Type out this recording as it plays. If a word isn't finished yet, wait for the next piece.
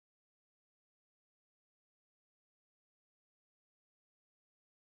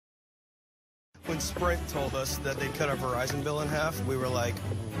When Sprint told us that they'd cut our Verizon bill in half, we were like,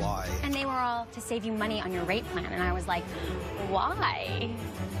 why? And they were all to save you money on your rate plan, and I was like, why?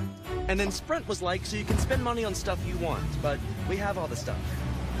 And then Sprint was like, so you can spend money on stuff you want, but we have all the stuff.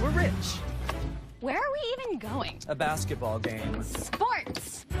 We're rich. Where are we even going? A basketball game.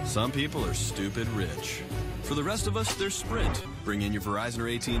 Sports! Some people are stupid rich. For the rest of us, there's Sprint. Bring in your Verizon or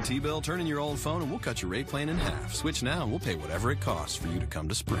AT&T bill, turn in your old phone, and we'll cut your rate plan in half. Switch now, and we'll pay whatever it costs for you to come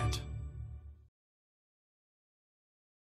to Sprint.